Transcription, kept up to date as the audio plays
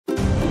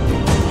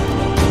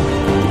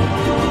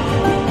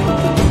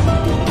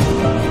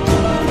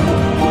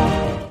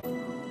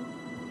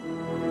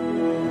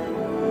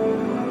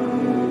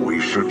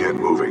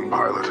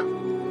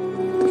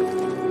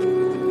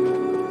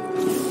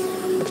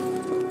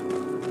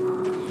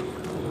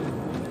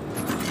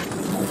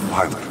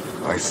Pilot,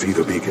 I see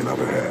the beacon up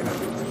ahead.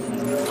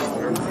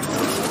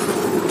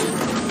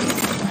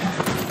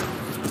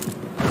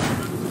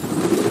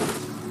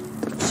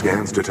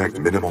 Scans detect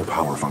minimal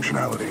power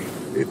functionality.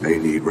 It may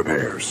need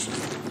repairs.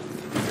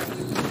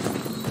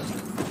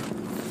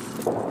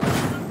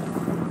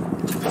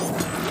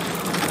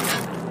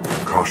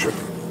 Caution,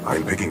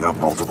 I'm picking up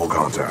multiple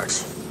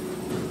contacts.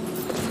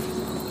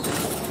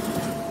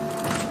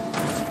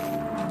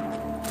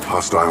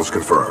 Hostiles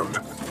confirmed.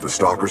 The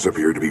stalkers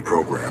appear to be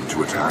programmed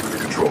to attack the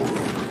control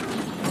room.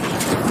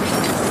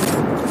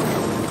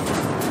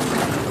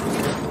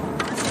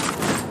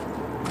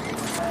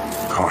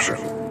 Caution.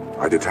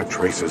 I detect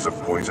traces of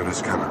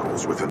poisonous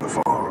chemicals within the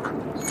fog.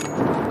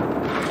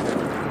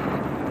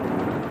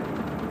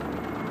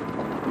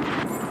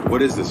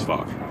 What is this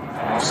fog?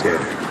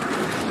 Scanning.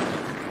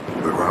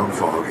 The ground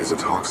fog is a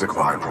toxic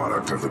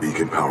byproduct of the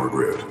beacon power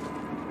grid.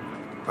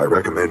 I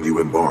recommend you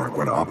embark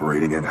when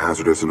operating in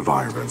hazardous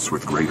environments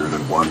with greater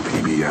than 1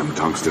 ppm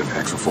tungsten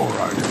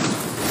hexafluoride.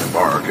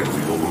 Embark and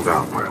we will move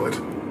out, Pilot.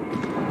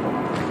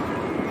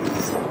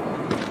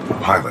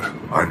 Pilot,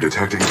 I'm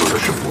detecting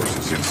militia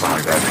forces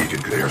inside that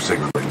beacon. They are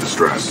signaling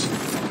distress.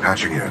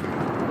 Patching in.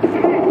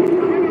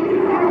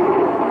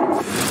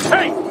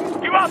 Hey!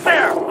 You out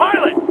there!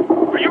 Pilot!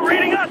 Are you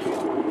reading us?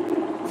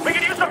 We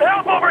can use some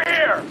help over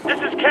here!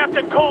 This is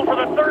Captain Cole for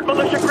the 3rd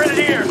Militia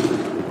Grenadiers.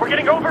 We're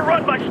getting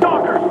overrun by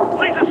stalkers.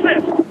 Please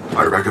assist!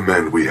 I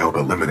recommend we help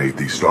eliminate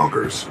these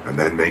stalkers, and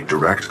then make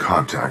direct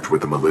contact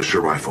with the militia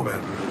riflemen.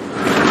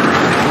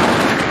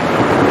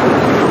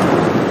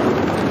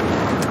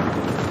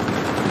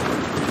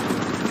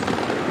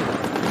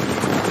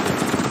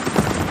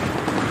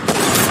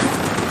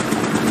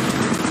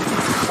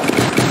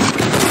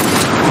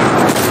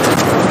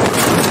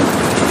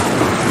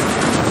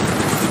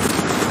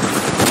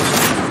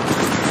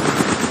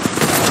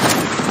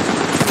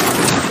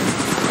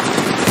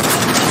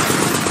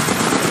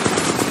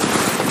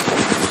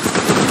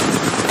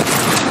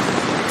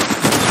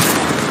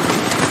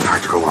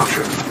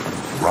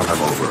 Run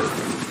them over.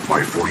 My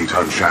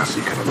 40-ton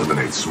chassis can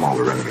eliminate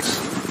smaller enemies.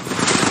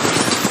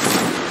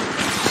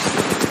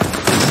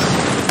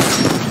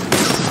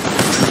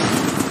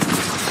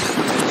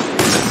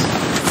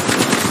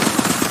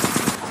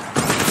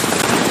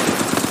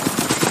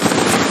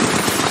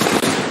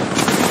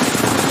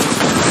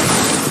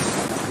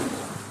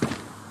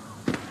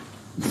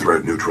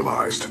 Threat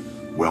neutralized.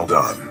 Well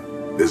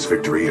done. This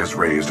victory has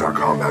raised our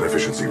combat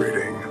efficiency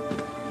rating.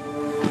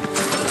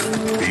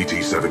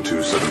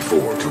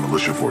 BT-7274 to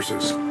militia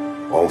forces.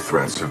 All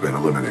threats have been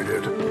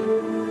eliminated.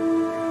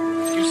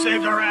 You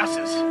saved our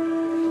asses.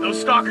 Those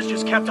stalkers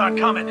just kept on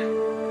coming.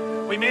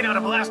 We may not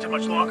have lasted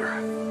much longer.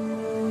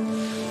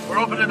 We're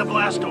opening the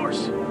blast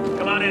doors.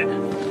 Come on in.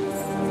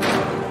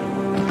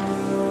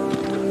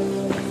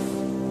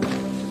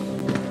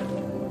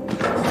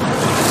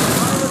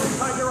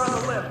 You're on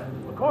the lift.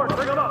 Of course,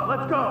 bring them up.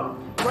 Let's go.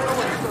 Right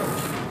away, sir.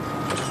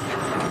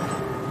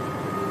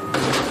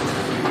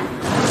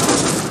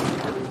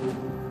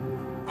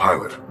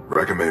 Pilot,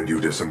 recommend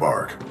you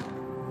disembark.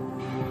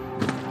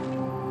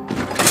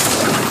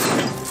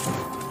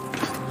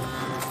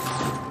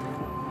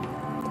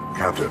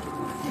 Captain,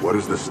 what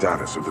is the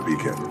status of the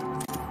beacon?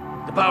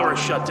 The power is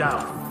shut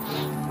down.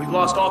 We've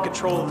lost all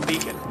control of the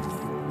beacon.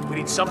 We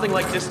need something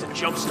like this to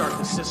jumpstart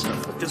the system,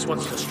 but this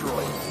one's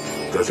destroyed.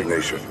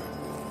 Designation,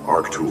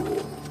 Arc Tool.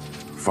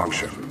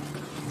 Function,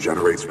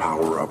 generates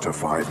power up to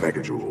 5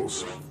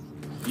 megajoules.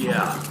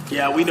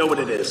 Yeah, we know what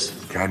it is.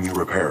 Can you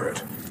repair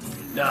it?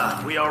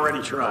 Nah, we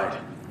already tried.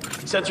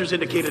 Sensors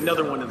indicate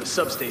another one in the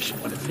substation,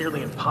 but it's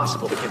nearly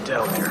impossible to get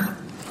down there.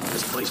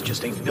 This place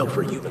just ain't built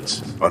for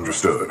humans.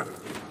 Understood.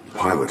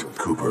 Pilot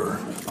Cooper,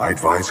 I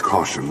advise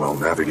caution while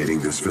navigating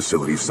this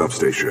facility's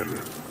substation.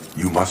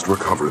 You must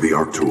recover the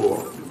Arc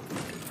Tool.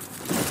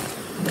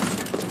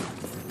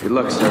 Good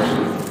luck, sir.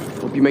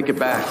 Hope you make it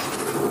back.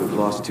 We've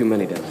lost too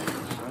many down there.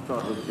 I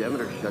thought the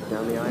Demeter shut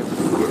down the island.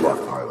 Good luck,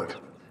 Pilot.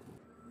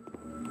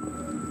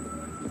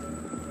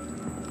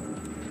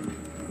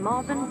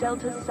 Marvin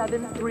Delta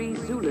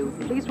 7-3 Zulu,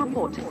 please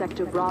report to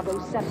Sector Bravo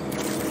 7.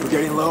 We're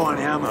getting low on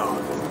ammo.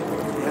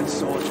 And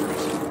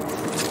soldiers.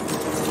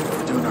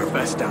 We're doing our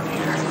best down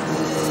here.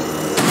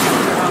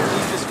 How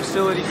deep this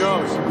facility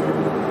goes.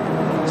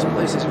 This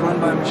place is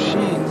run by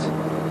machines.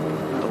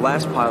 The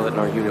last pilot in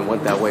our unit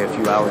went that way a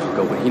few hours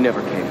ago, but he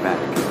never came back.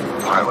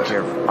 Pilot,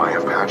 I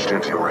have patched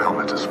into your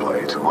helmet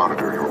display to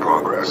monitor your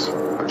progress.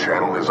 The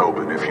channel is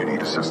open if you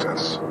need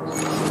assistance.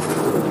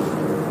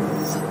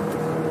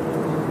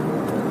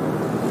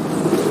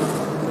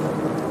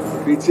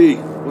 BT,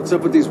 what's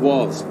up with these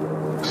walls?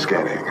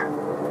 Scanning.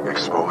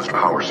 Exposed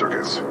power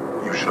circuits.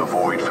 You should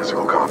avoid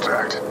physical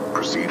contact.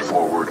 Proceed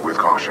forward with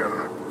caution.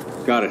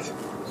 Got it.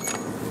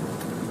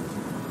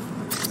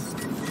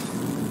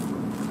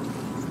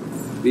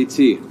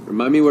 BT,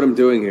 remind me what I'm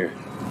doing here.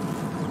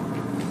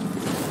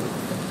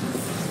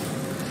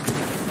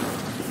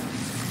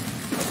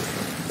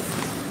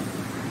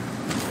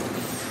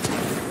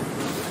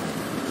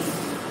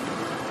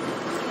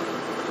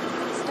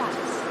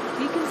 Status.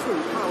 Beacon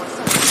 3 power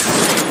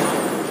 7.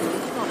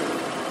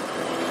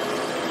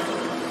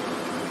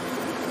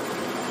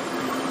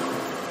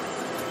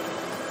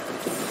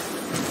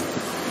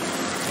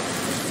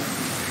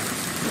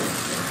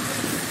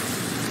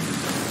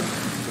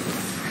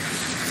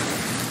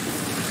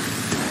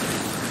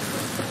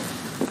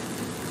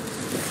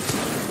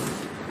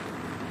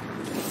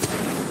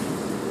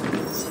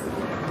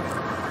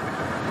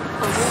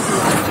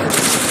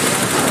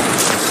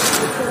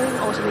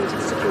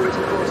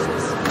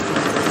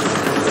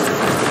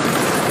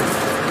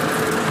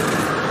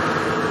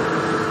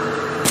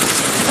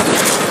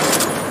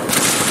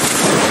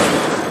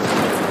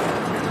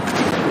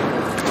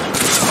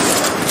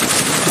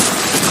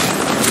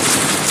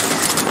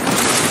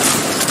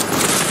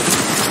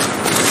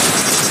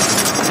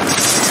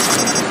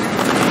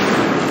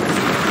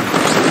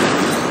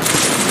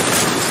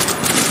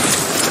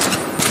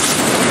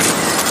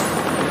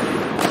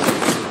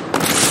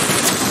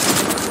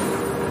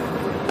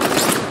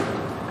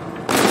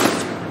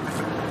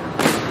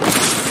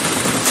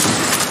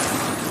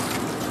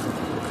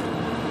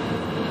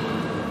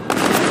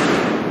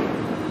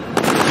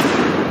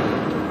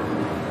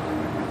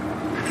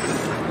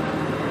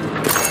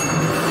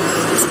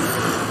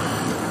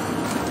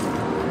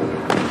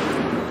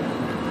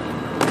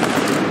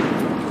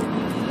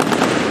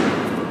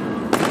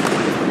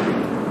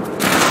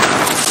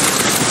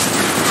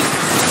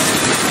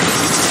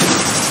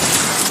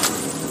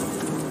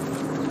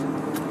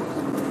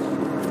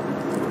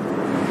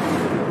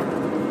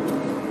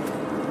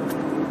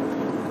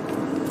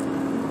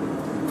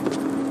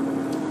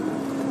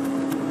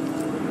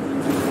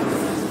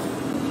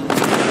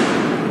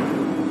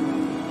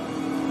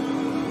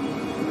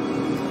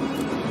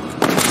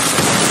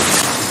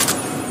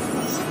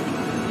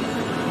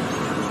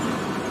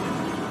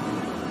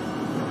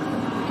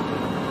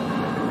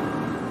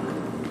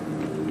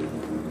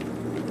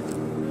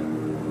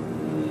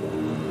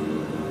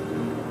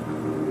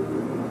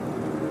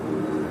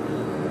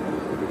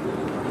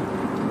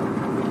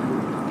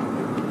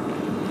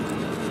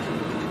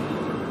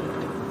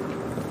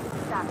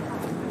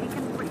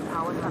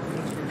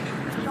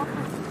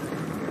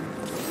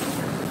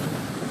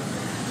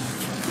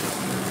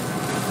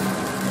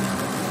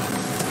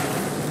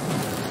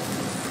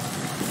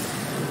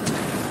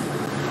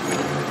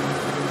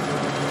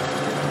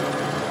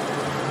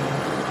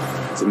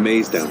 It's a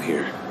maze down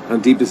here. How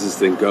deep does this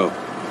thing go?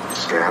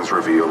 Scans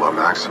reveal a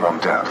maximum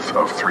depth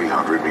of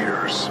 300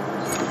 meters.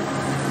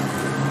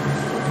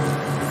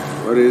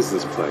 What is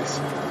this place?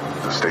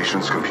 The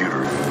station's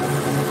computer.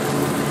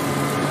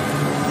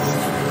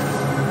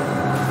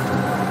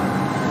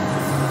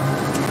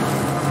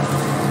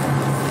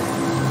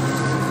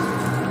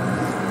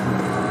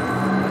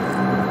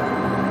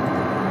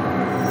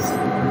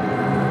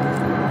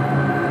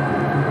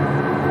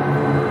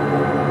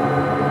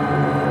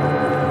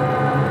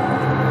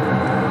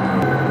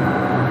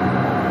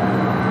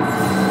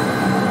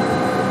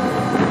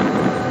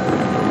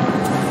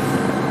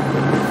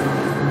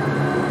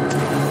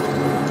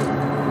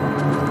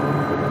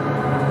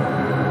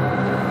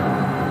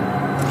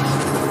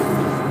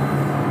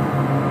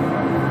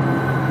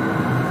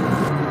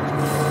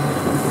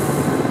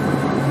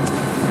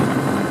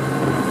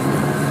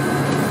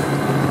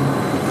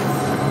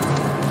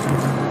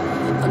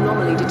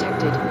 Anomaly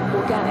detected.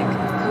 Organic.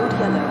 Code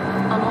yellow.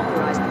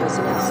 Unauthorized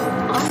personnel.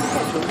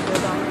 Unscheduled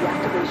turbine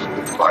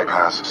deactivation.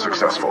 Bypass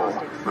successful.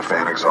 The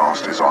fan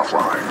exhaust is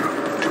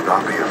offline. Do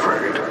not be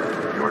afraid.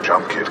 Your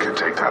jump kit can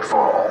take that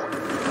fall.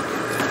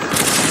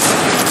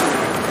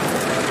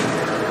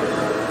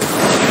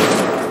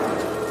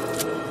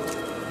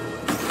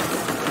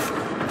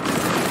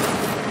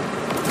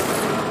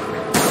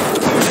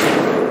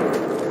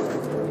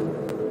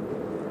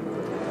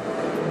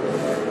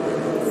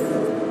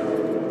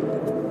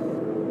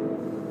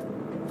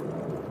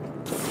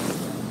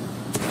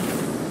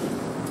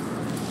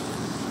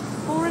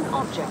 Foreign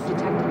object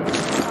detected in the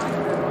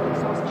thermal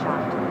exhaust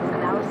shaft.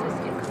 Analysis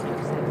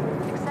inconclusive.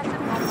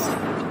 Excessive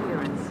magnetic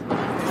interference.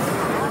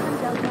 Carbon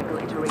delta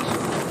iteration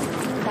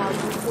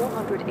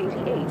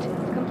 2,488.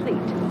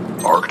 Complete.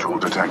 Arc tool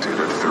detected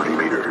at 30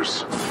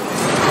 meters.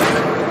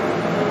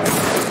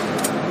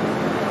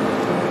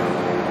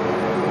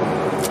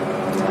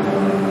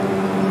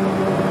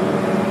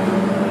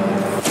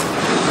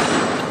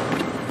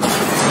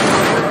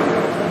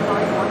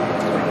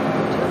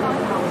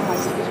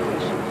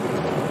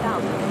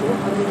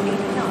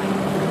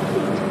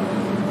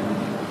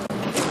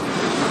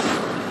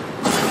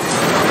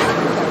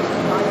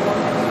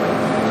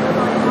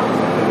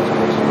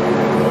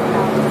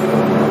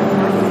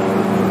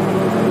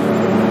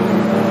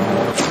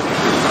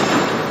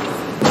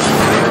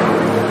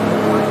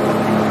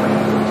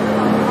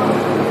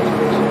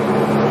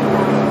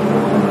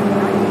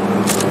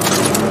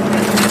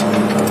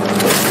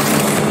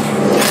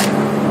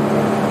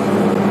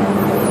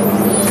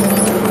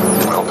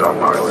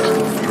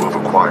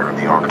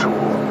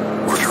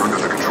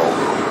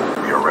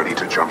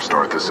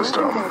 Jumpstart the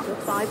system.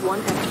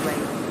 5-1 X-ray.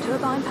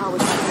 Turbine power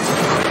cycle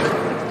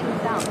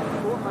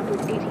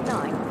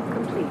 16,489.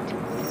 Complete.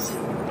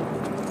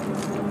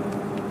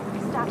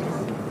 Status.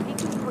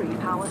 Peak-free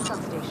power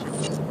substation.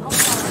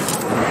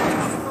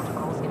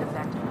 Protocols in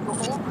effect for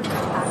all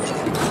critical access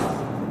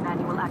systems.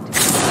 Manual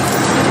activation.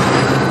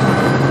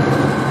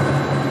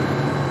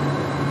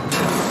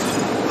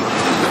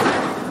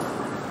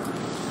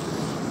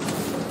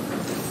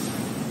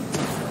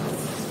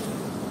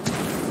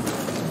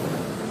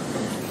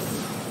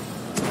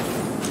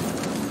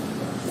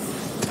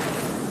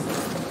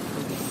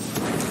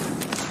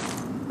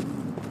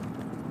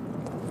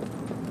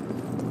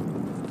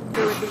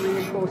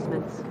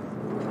 Reinforcements.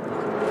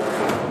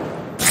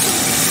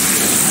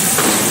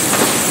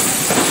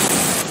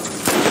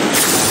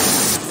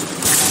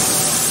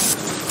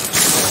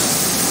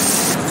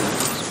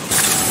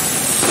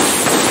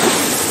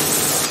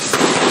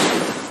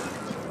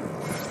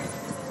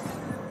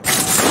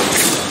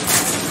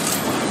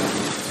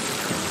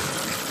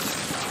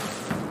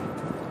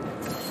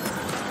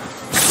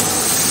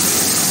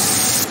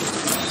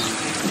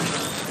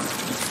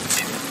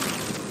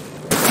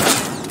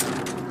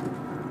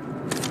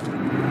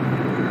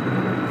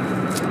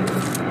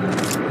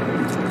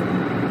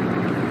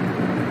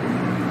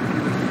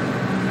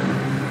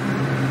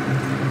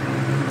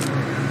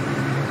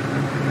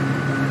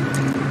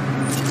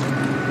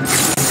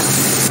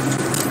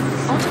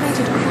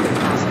 Automated cooling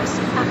process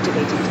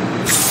activated.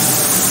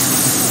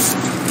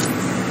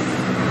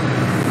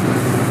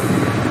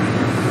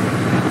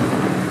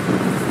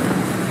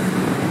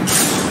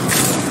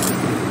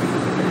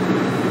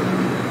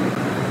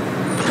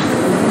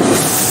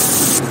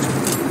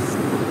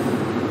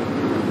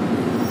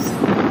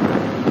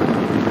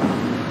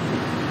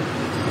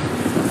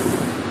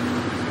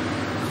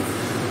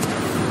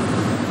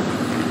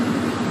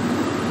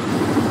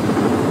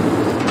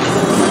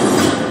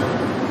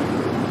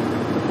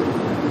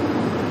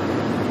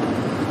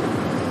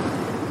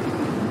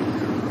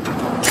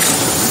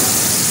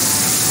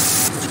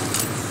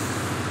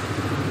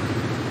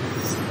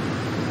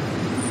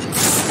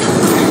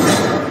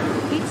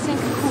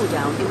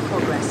 Cooldown in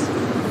progress.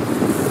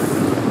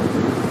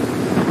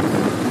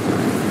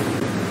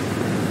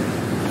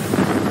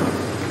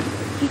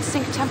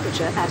 Heatsink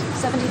temperature at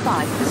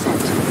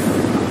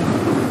 75%.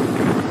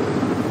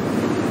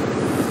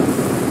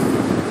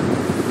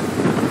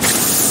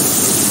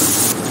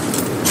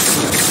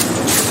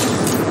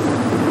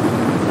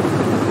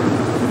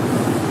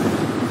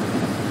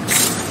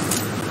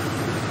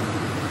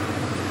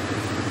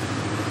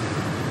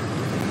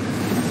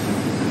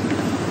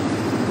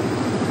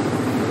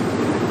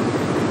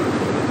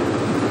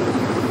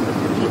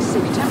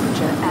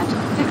 temperature at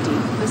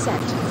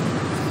 50%.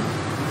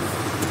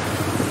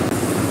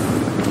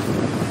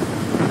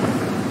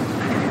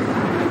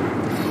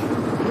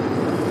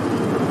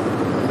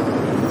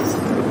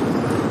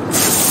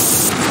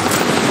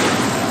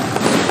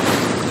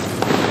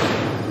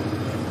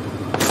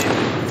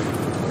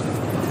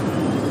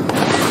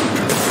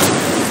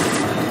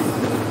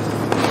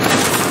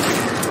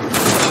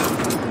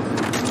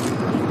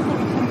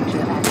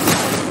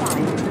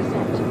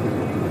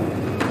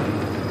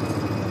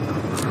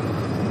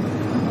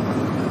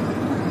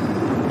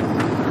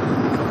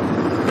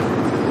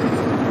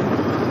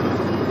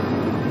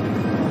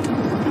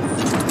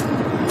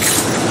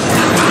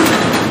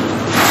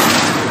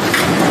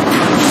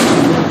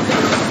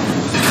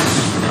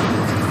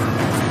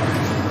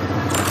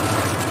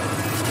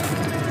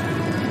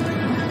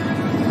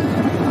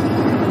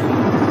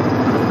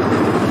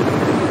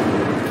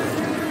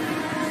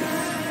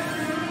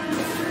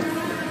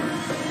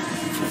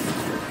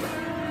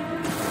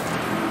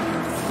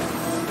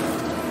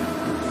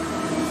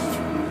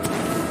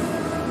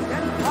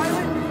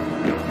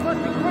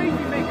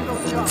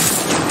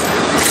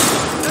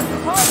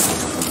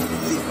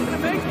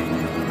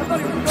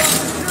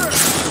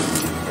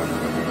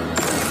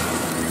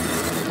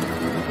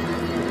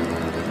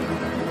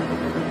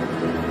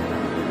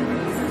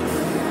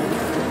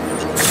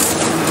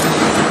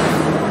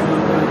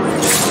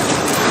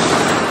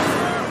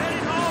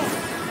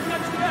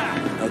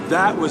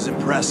 That was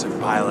impressive,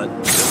 pilot.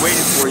 Been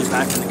waiting for you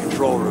back in the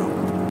control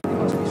room. You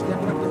must be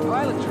stepping up your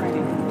pilot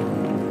training.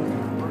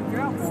 Work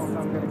out more if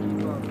I'm gonna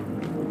keep up.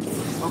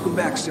 Welcome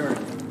back, sir.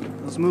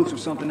 Those moves were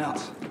something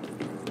else.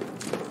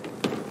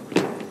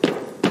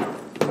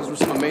 Those were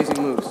some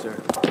amazing moves,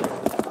 sir.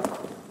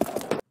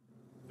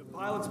 The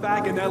pilot's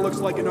back, and that looks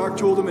like an ARC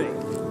tool to me.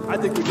 I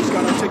think we just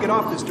got our ticket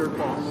off this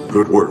dirtball.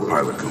 Good work,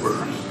 Pilot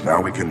Cooper.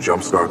 Now we can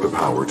jumpstart the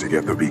power to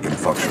get the beacon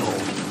functional.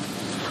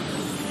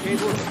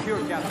 Cable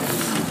secure, Captain.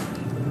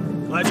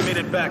 Glad you made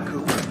it back,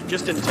 Cooper.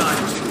 Just in time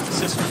to the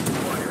system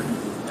required.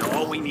 Now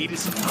all we need is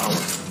some power.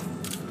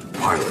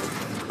 Pilot,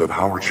 the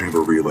power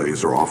chamber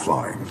relays are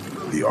offline.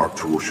 The ARC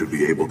tool should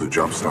be able to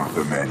jumpstart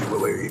them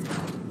manually.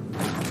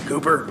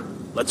 Cooper,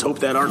 let's hope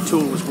that ARC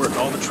tool was worth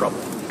all the trouble.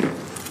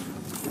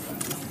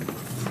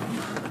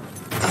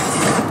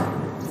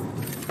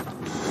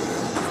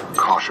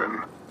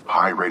 Caution.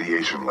 High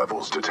radiation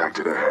levels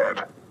detected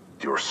ahead.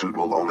 Your suit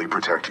will only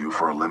protect you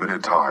for a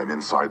limited time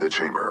inside the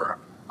chamber.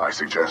 I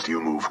suggest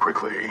you move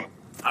quickly.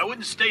 I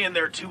wouldn't stay in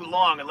there too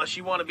long unless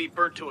you want to be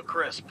burnt to a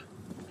crisp.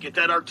 Get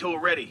that ARC tool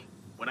ready.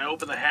 When I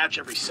open the hatch,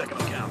 every second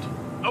will count.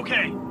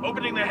 Okay,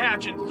 opening the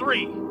hatch in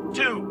 3,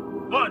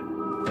 2,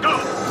 1, go!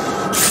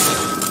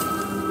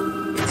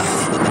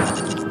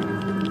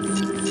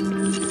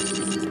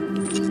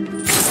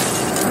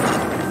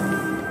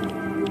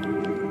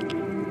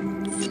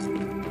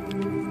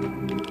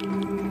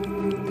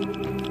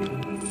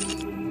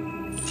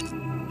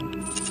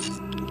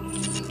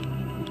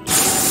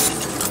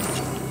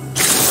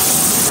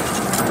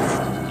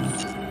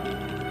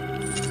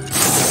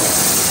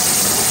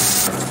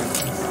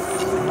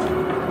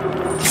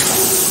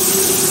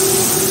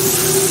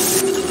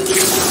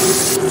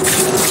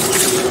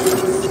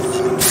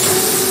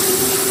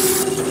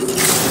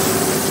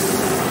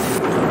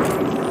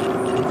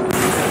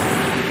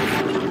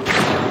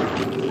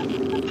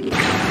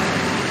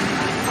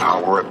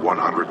 Power at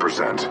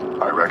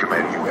 100%. I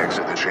recommend you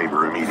exit the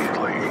chamber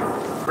immediately.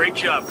 Great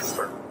job,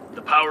 Cooper.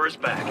 The power is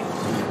back.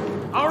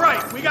 All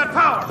right, we got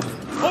power.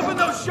 Open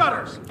those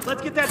shutters.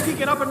 Let's get that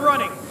beacon up and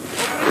running.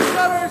 Open the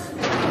shutters.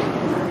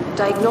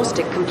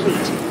 Diagnostic complete.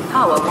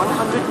 Power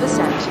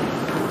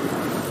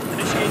 100%.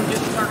 Initiating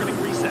didnt targeting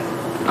reset.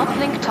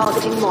 Uplink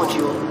targeting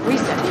module.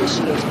 Reset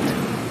initiated.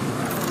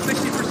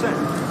 60%.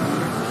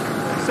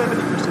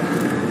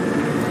 70%.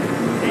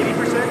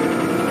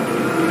 80%.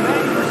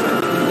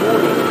 90%.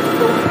 Warning.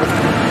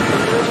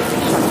 Emergency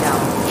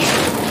shutdown.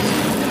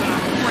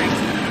 Great.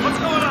 What's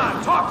going on?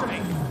 Talk to me.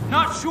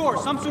 Not sure.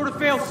 Some sort of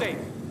failsafe.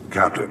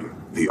 Captain,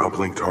 the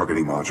uplink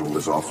targeting module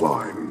is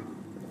offline.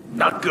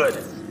 Not good.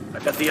 I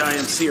bet the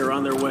IMC are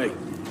on their way.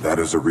 That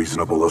is a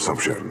reasonable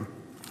assumption.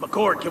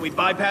 McCord, can we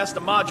bypass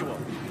the module?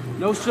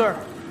 No, sir.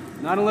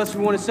 Not unless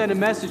we want to send a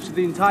message to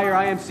the entire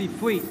IMC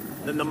fleet.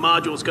 Then the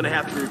module's gonna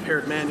have to be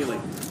repaired manually.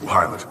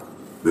 Pilot,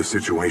 this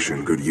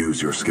situation could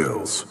use your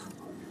skills.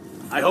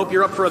 I hope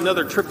you're up for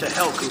another trip to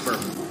hell, Cooper.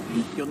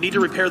 You'll need to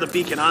repair the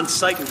beacon on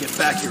site and get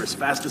back here as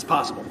fast as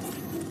possible.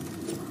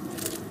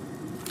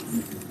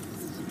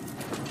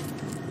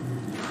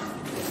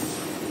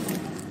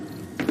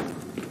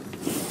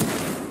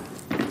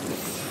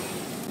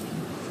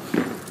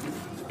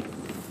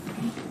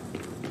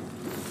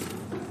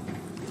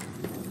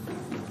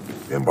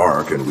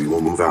 Embark and we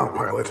will move out,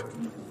 pilot.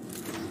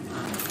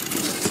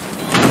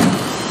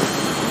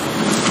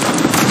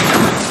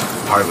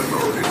 Pilot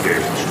mode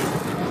engaged.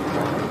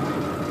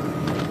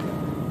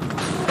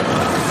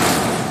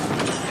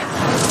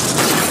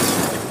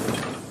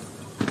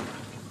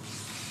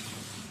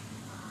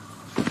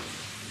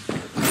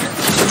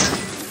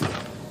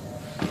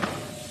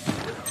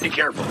 Be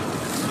careful.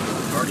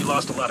 Already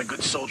lost a lot of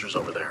good soldiers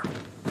over there.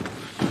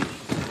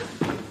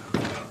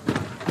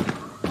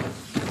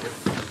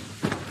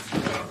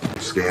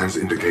 Scans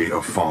indicate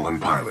a fallen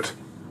pilot.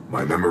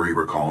 My memory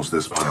recalls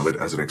this pilot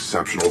as an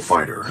exceptional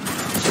fighter,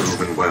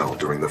 proven well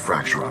during the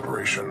fracture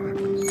operation.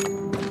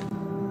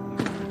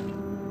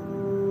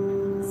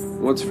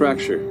 What's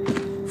Fracture?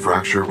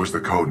 Fracture was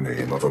the code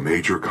name of a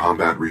major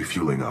combat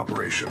refueling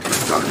operation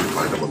conducted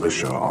by the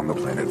militia on the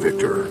planet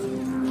Victor.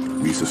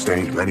 We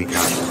sustained many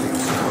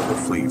casualties, but the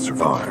fleet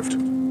survived.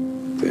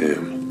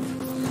 Damn.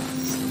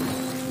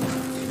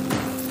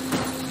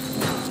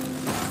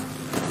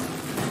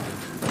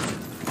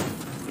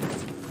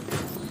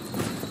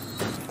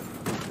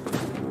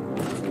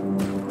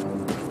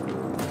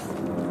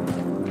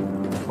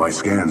 My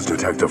scans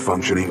detect a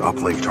functioning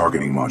uplink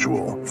targeting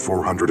module,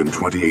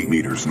 428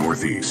 meters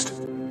northeast.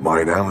 My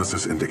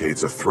analysis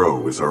indicates a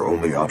throw is our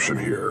only option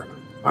here.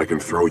 I can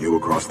throw you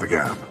across the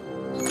gap.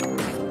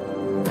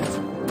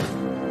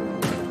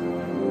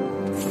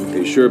 Are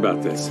you sure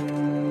about this?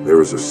 There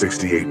is a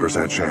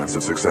 68% chance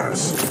of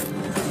success.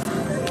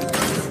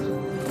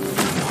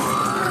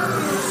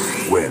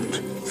 Wind,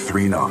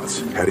 3 knots,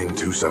 heading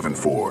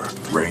 274.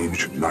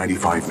 Range,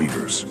 95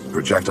 meters.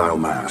 Projectile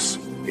mass,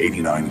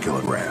 89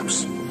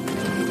 kilograms.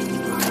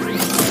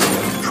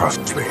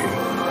 Trust me.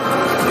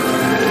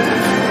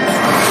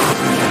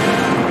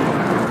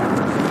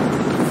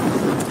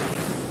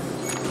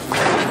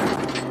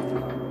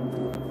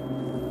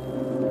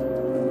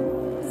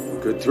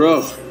 Good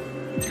throw.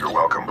 You're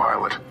welcome,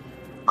 pilot.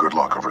 Good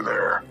luck over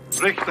there.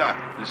 Richter,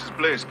 this is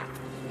Blisk.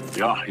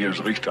 Yeah, here's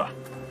Richter.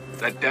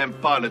 That damn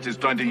pilot is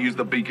trying to use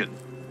the beacon.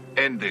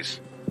 End this.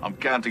 I'm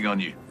counting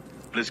on you.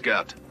 Blisk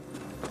out.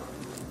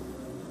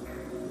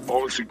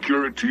 All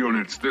security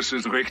units, this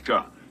is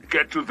Richter.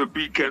 Get to the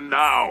beacon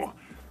now.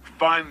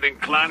 Find den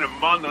kleinen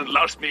Mann und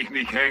lass mich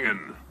nicht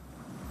hängen.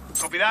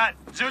 Copy that.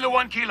 Zulu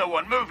 1, Kilo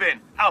 1, move in.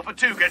 Alpha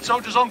 2, get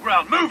soldiers on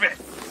ground. Move it!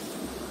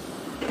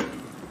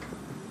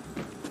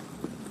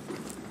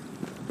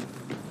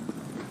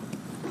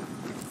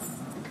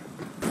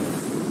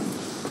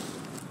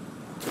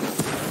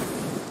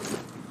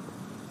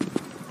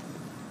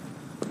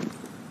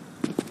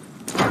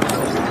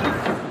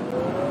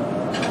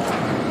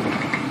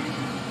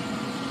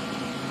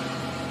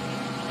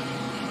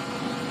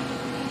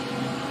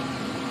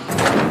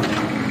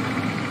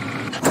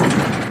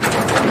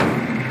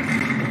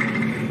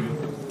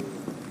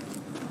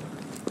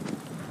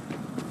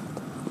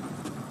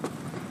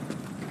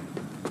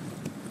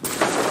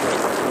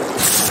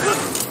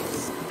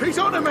 He's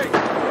on me!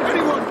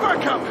 Anyone,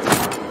 back up!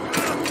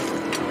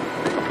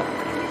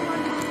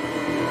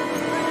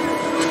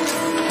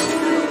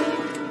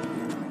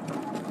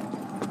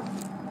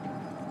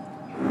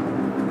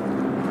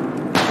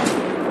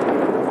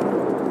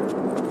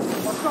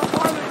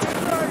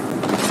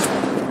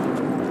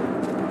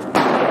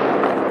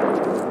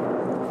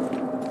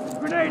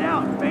 Grenade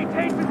out!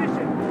 Maintain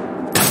position!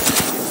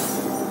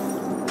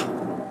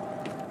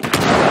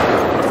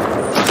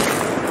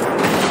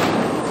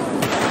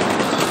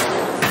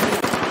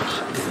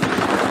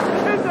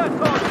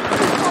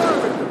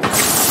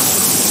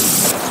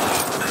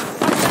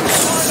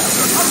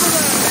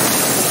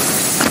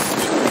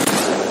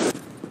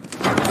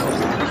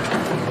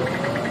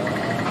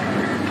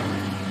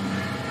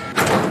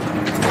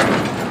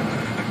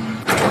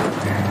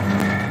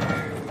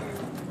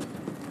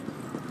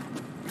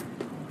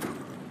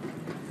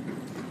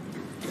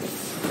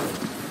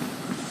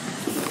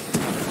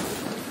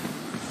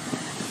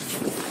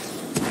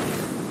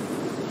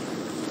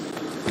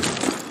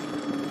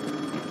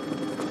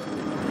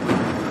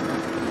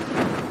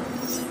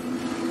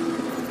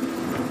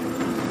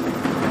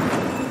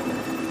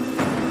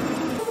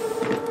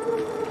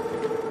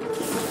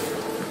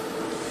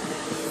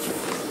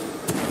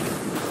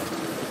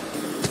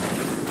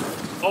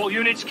 All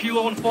units,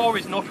 Kilo and 4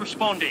 is not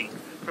responding.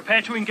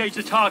 Prepare to engage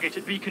the target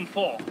at Beacon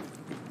 4.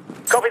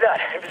 Copy that.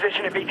 In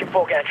position at Beacon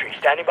 4 gantry.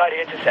 Standing by to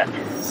intercept.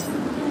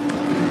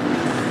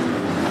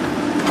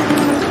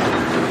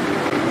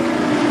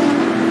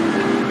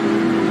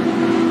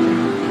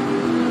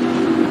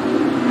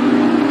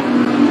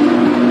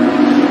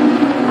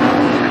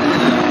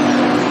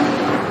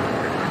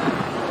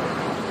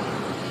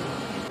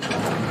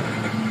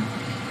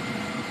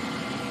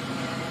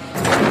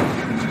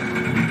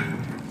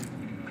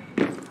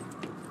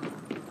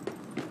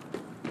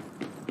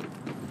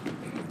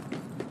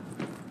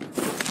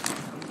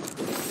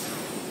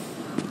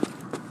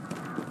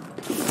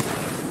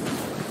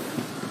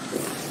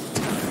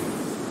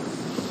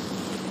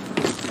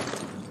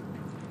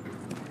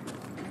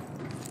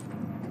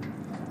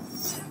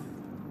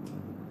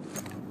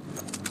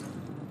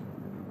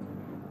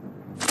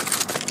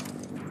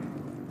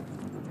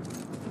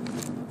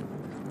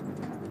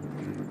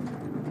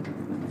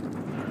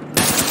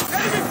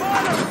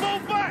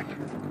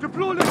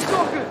 Deploy the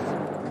stalkers!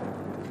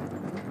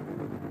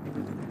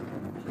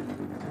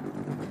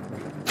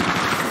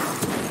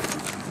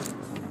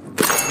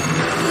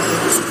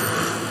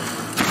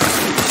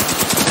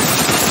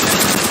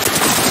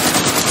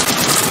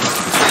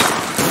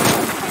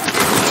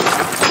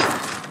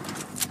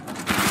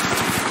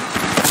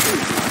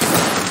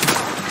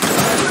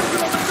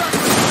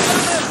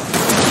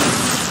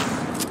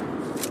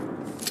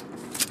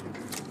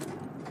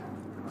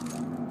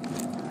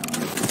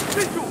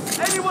 Visual!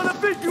 Anyone a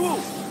visual?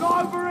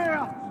 Not over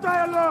here! Stay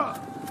alert!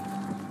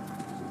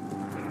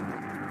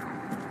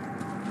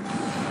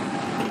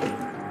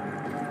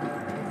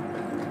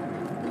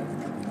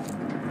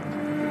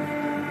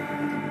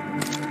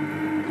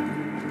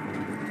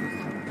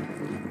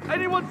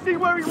 Anyone see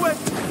where he went?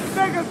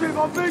 Negative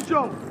on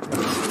visual!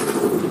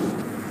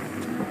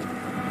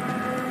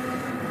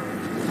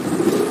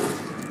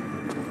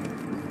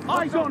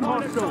 Eyes on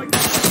hostile!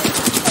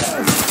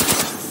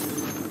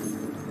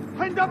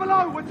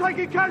 10-0, we're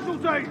taking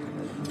casualties!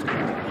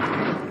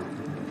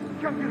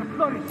 Can't get a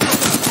bloody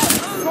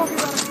talking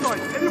out of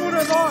sight. Anyone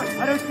alive?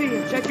 I don't see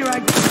him. Check your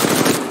angle.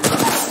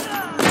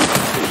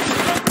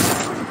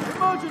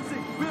 Emergency!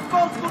 We have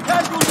multiple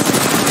casualties!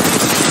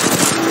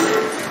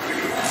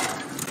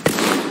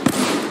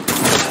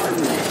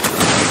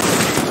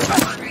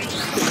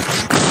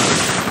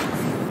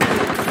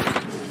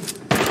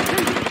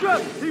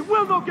 He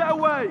will not get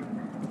away!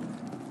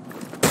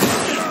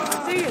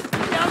 See it!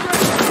 Down there!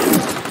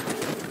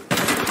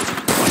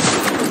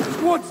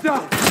 What's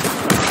that?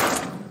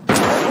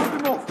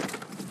 Hold him off!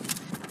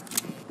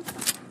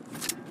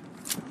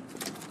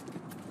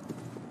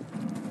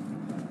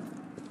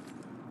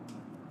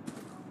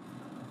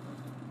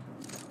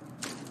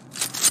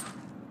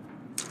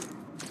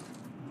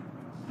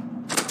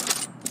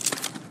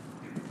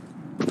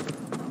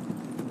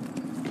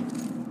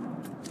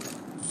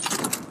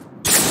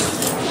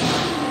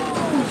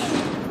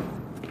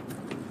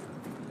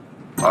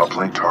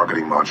 Uplink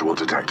targeting module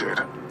detected.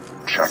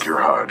 Check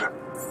your HUD.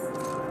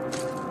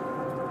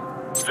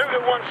 Zulu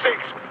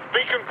 1-6,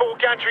 Beacon 4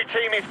 gantry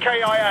team is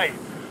KIA.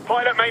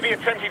 Pilot may be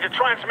attempting to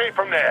transmit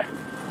from there.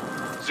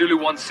 Zulu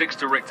 1-6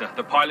 to Richter.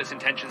 The pilot's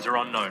intentions are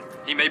unknown.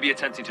 He may be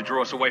attempting to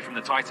draw us away from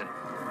the Titan.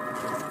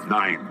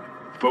 9.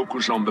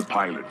 Focus on the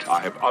pilot.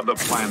 I have other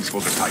plans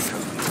for the Titan.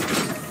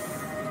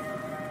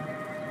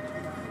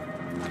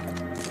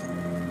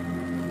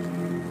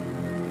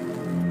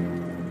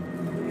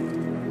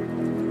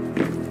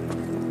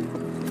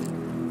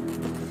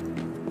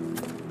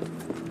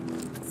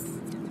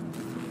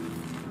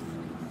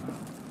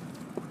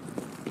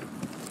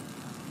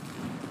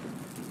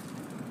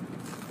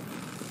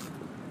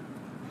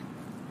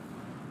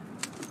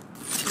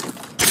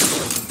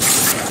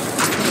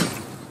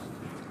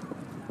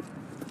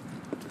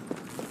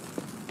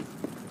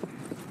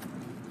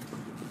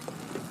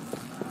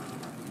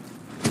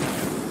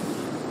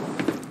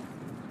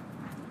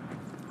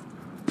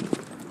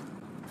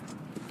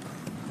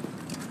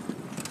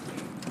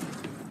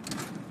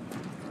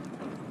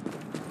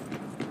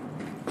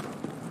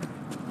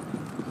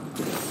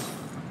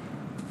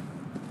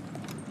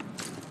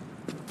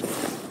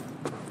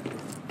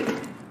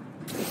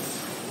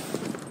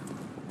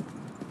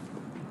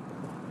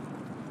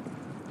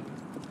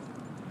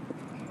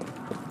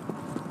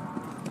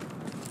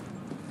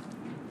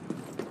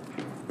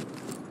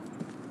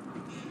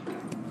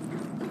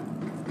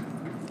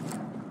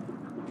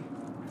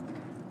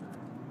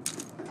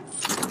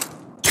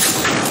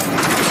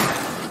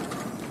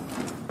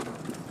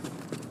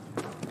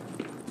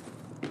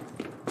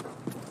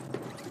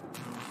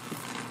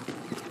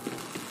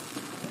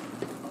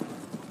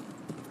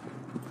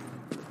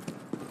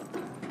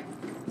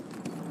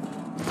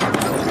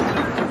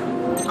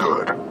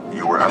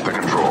 At the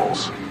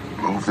controls.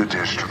 Move the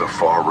dish to the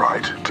far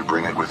right to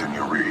bring it within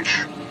your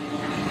reach.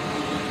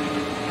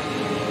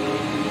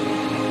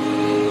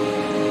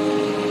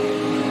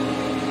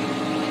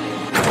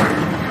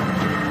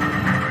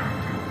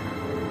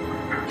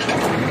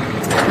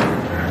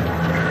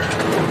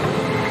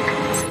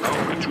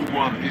 Alpha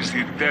 2-1, is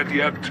he dead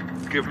yet?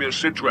 Give me a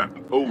sit rep.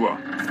 Over.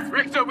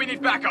 Richter, we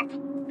need backup.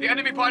 The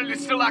enemy pilot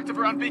is still active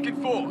around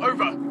Beacon 4.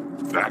 Over.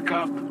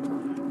 Backup?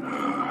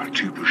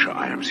 Typischer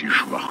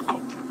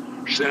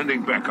IMC-Schwachkopf.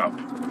 Sending backup.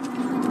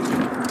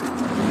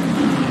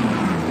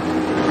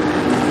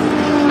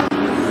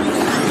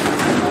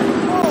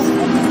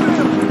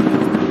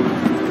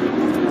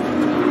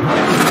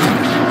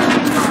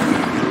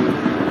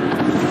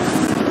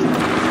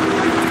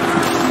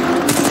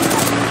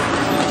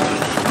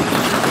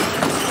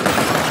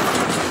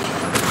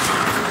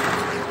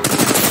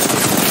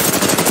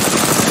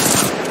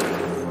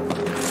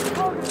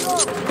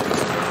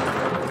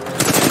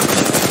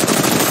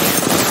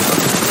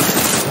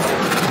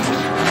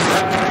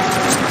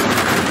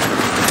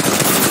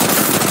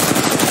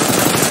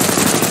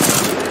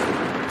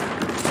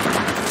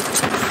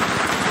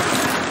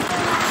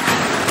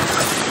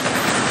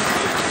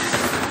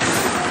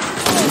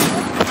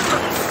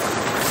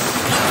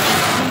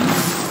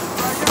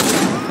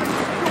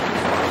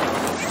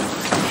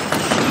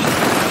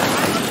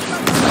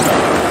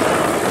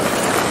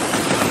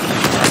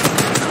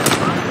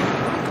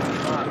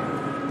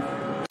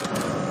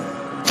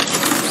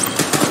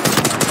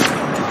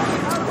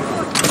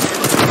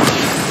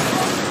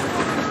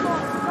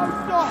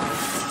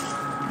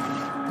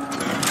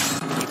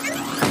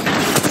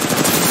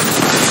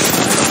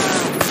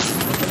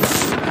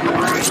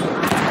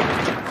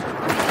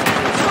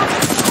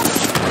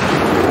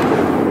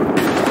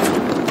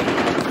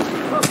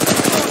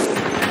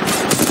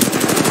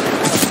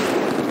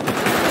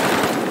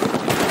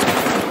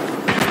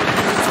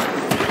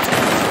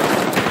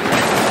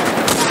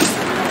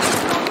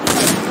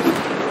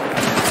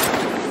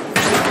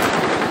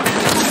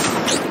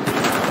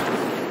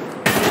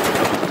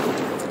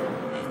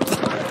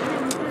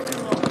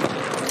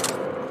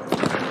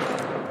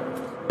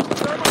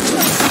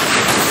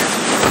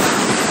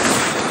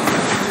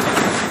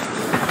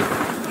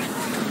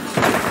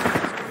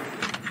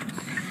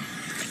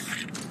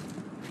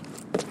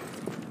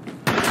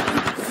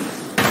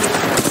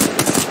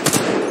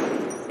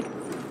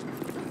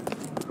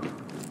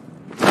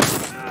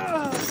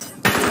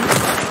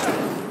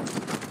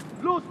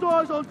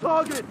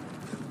 target!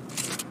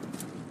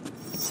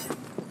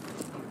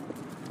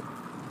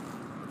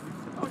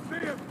 I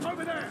see him!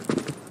 Over there!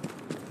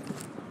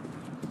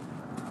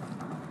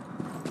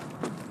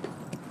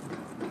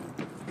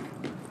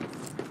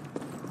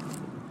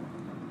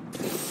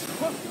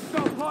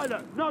 Stop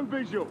pilot! No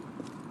visual!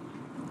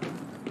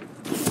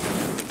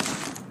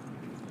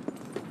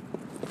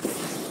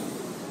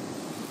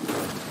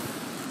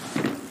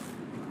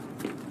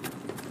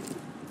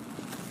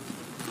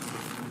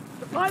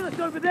 The pilot's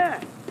over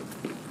there!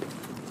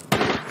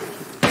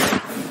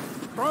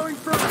 Throwing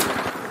through!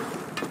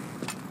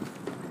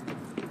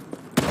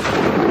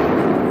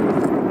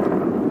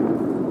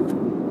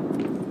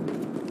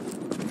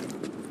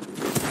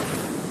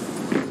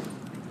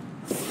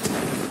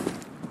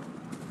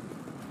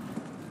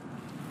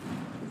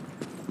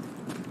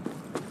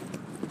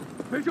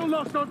 Visual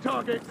lost on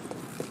target.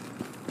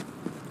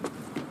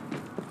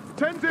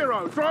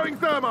 10-0, throwing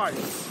thermite.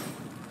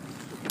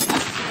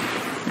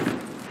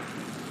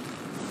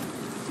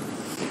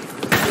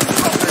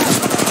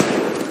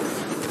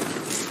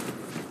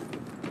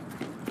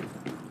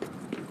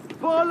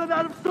 Pilot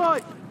out of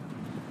sight.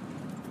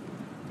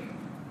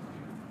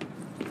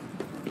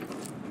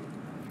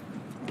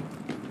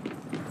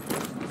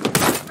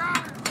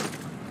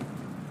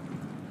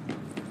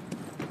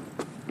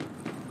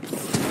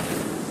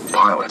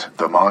 Pilot,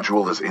 the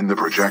module is in the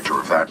projector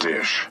of that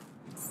dish.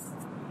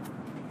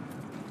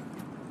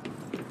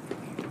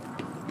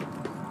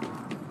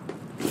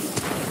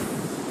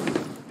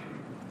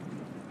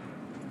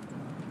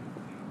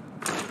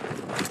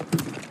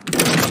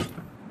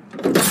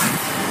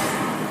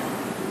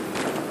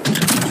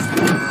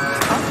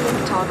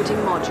 Uplink targeting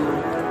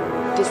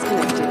module.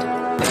 Disconnected.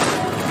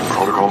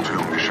 Protocol 2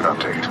 mission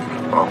update.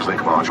 Uplink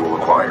module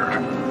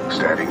acquired.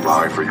 Standing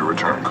by for your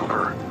return,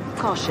 Cooper.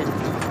 Caution.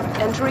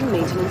 Entering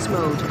maintenance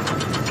mode.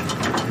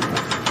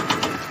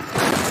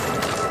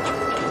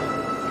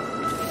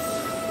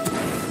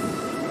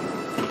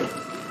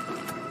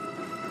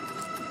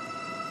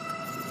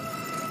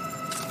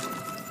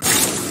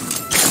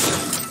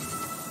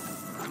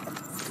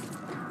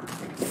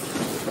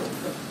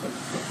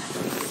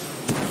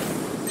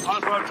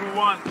 Alpha to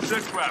 1,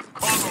 Sitrep,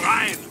 komm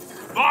rein!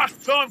 Was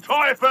zum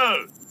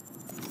Teufel?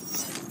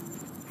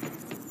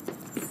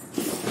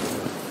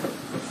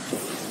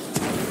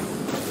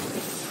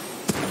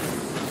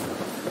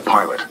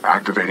 Pilot,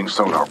 activating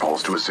sonar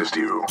pulse to assist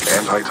you.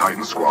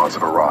 Anti-Titan squads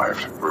have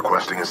arrived,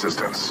 requesting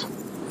assistance.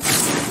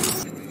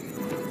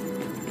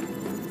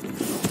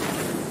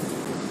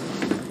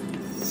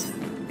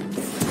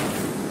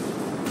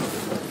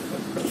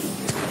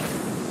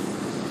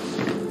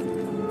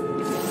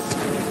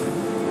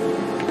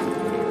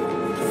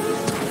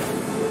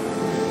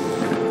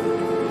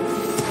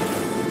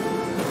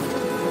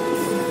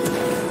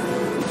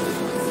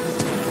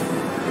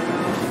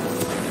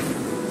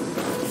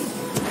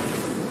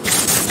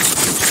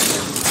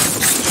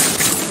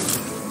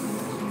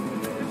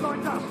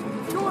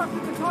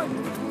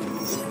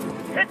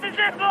 Hit the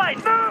zip line!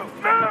 Move!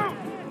 Move!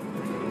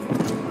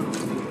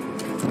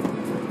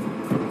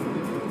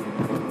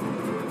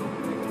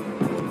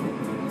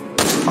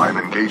 I'm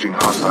engaging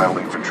hostile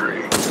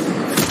infantry.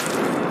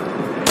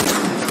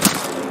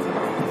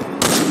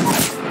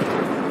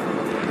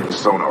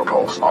 Sonar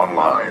pulse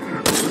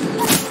online.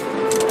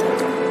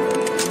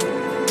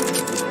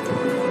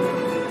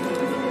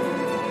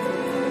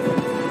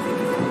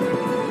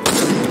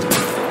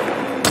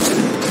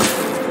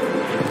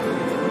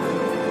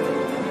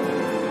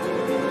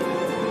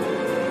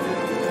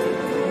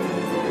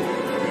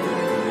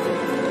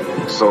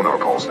 Sonar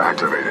pulse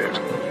activated.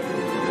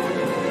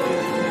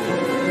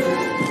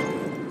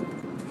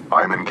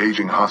 I'm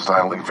engaging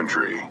hostile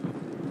infantry.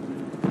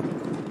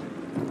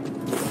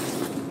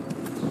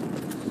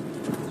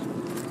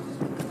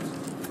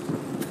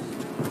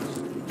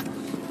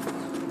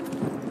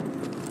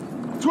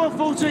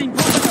 .12-14,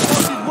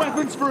 spotted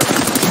weapons for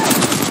us.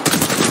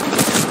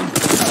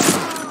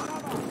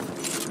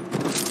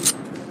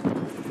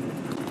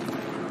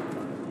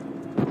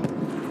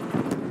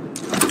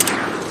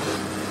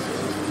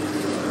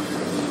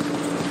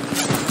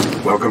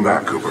 Welcome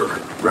back, Cooper.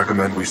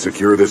 Recommend we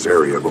secure this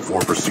area before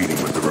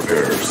proceeding with the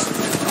repairs.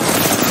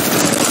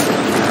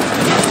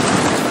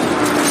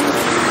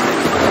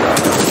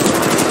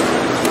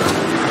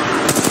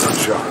 Good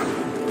shot.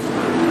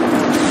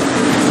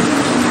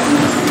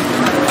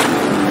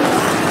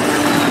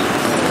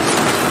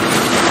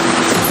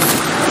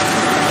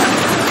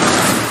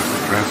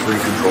 Transferring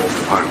control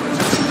to pilot.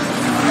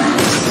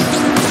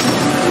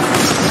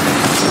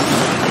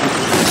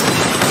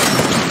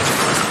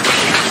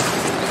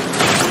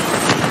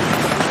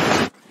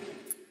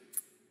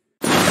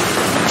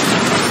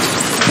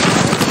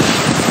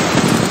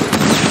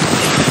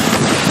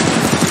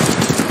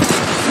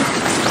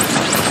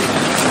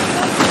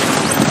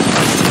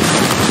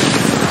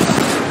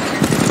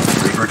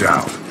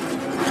 Down.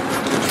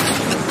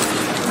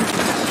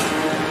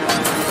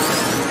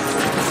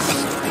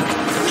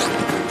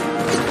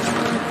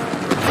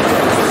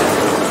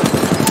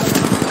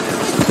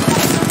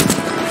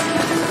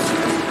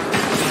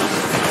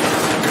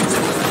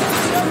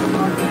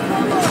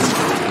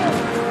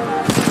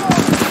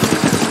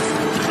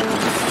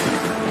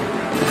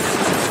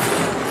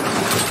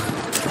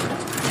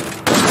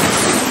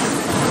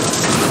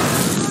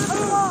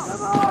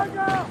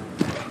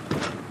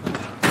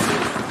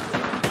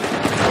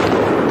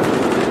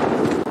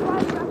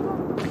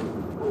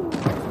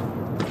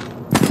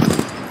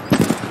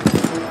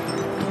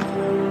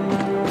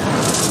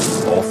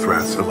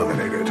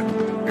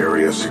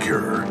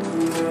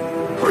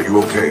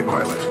 you okay,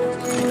 pilot?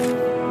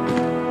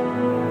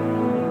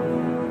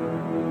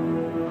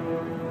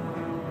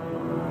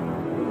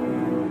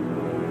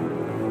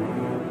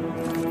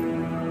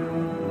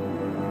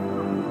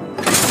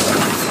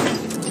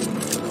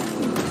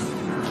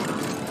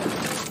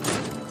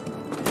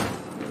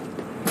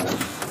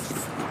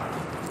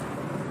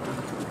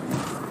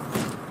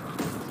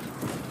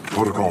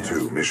 Protocol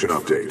 2, mission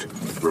update.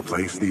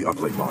 Replace the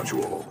uplink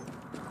module.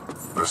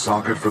 The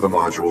socket for the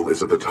module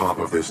is at the top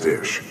of this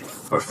dish.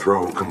 A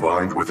throw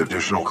combined with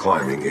additional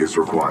climbing is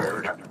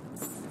required.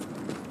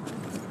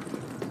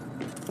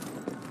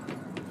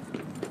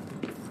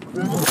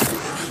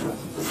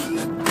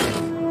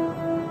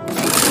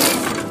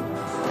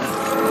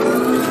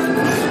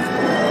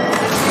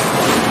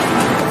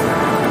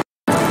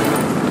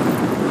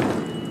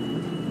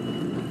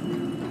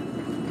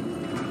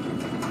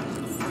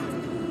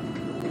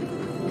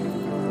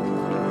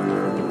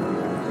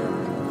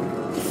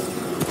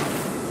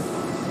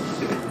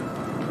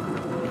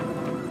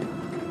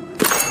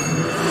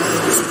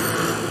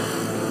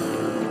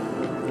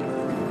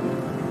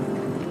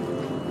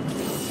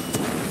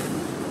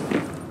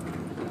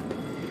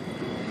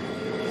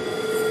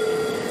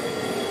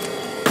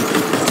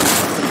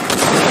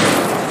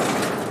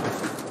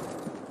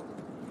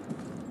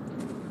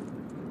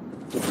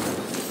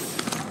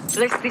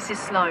 Blisk, this is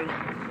Sloan.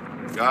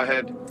 Go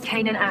ahead.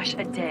 Kane and Ash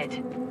are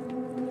dead.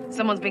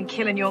 Someone's been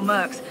killing your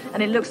mercs,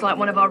 and it looks like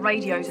one of our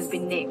radios has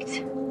been nicked.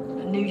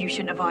 I knew you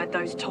shouldn't have hired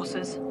those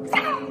tossers.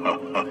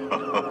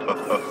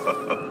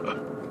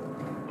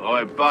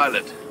 Oi,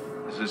 pilot.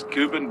 This is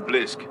Cuban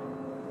Blisk.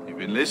 You've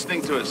been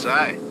listening to us,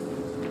 eh?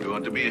 You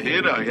want to be a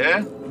hero,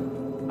 yeah?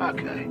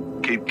 Okay.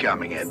 Keep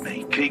coming at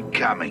me. Keep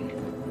coming.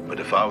 But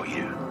if I were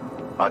you,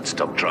 I'd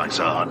stop trying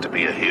so hard to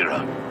be a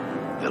hero.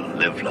 They'll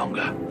live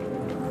longer.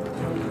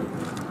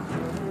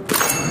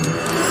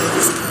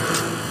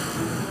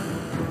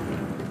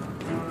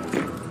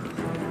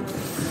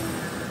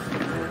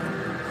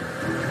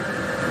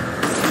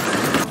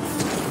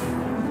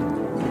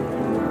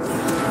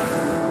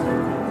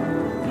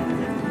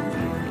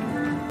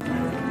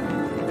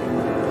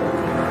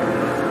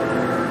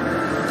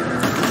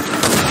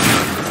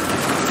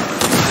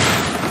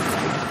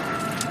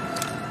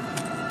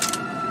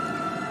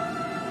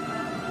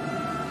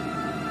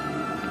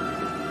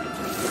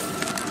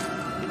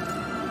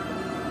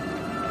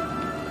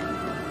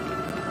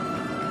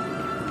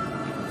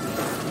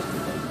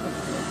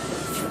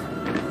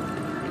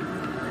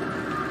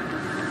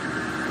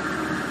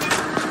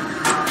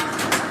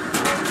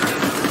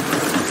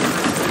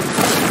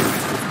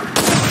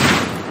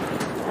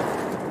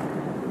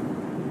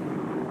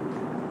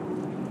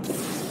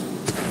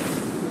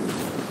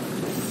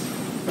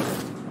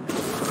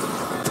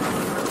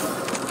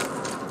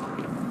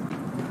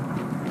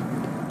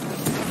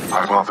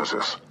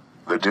 Hypothesis.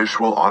 The dish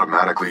will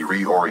automatically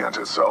reorient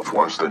itself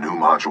once the new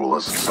module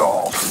is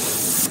installed.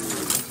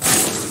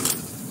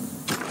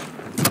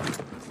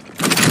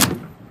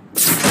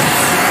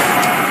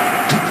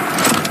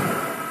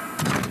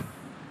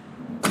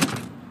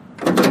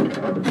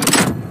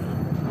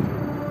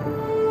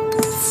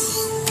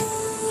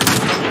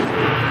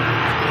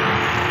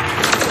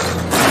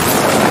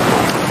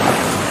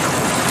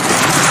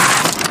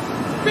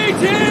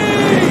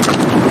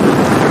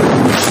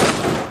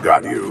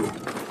 Got you.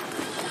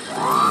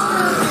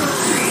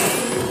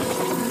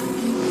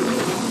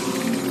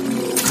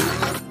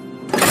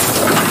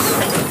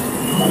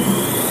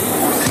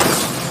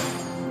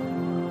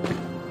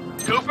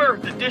 Cooper,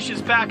 the dish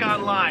is back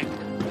online.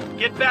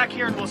 Get back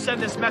here and we'll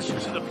send this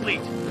message to the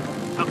fleet.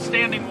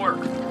 Outstanding work.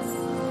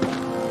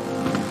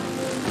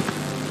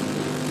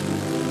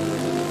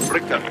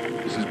 Richter,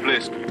 This is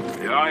Blisk.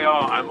 yeah,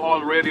 I'm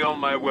already on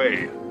my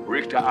way.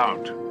 Richter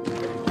out.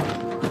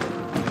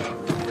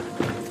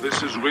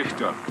 This is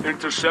Richter.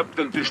 Intercept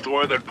and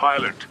destroy that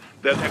pilot.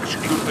 Then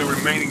execute the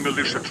remaining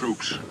militia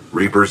troops.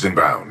 Reapers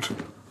inbound.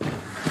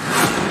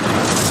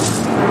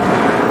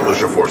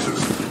 Militia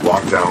forces,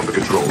 lock down the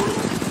control room.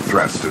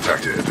 Threats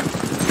detected.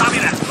 Copy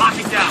that.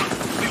 Locking down.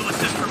 We will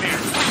assist from here.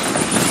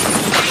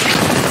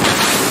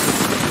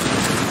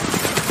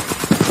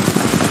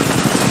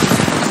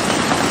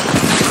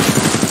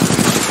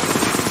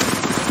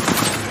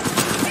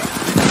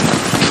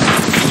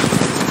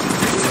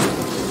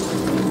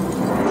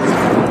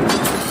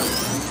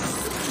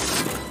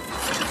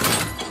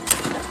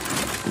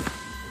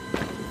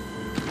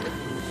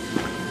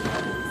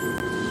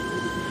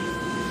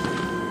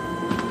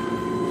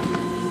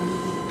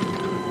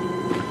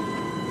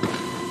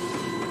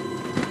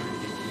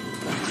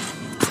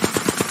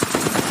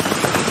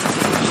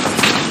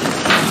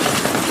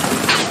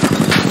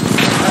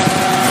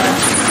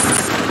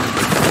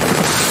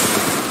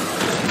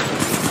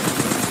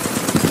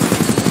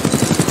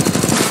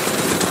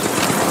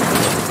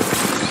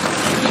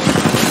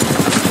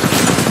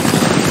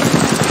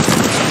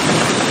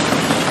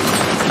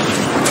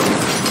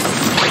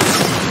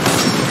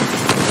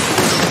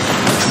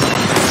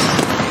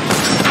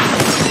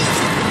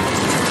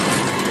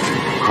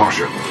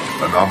 Caution.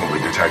 Anomaly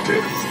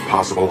detected.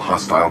 Possible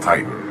hostile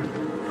Titan.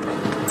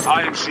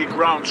 IMC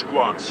ground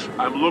squads.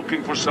 I'm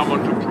looking for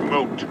someone to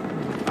promote.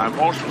 I'm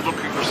also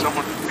looking for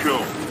someone to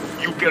kill.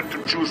 You get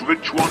to choose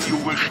which one you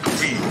wish to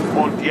be.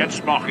 Und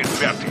jetzt mach ihn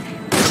fertig.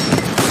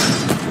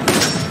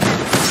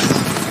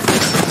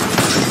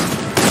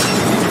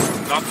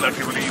 Not let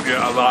him leave here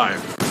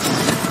alive.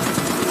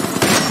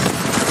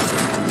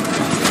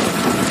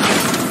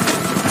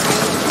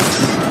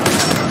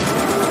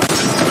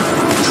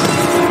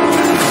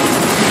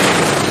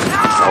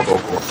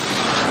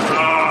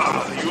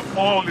 You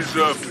all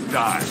deserve to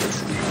die.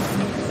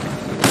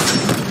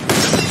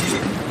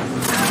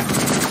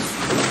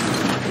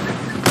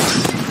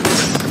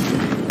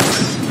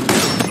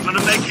 I'm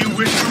gonna make you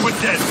wish you were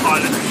dead,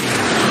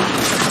 pilot.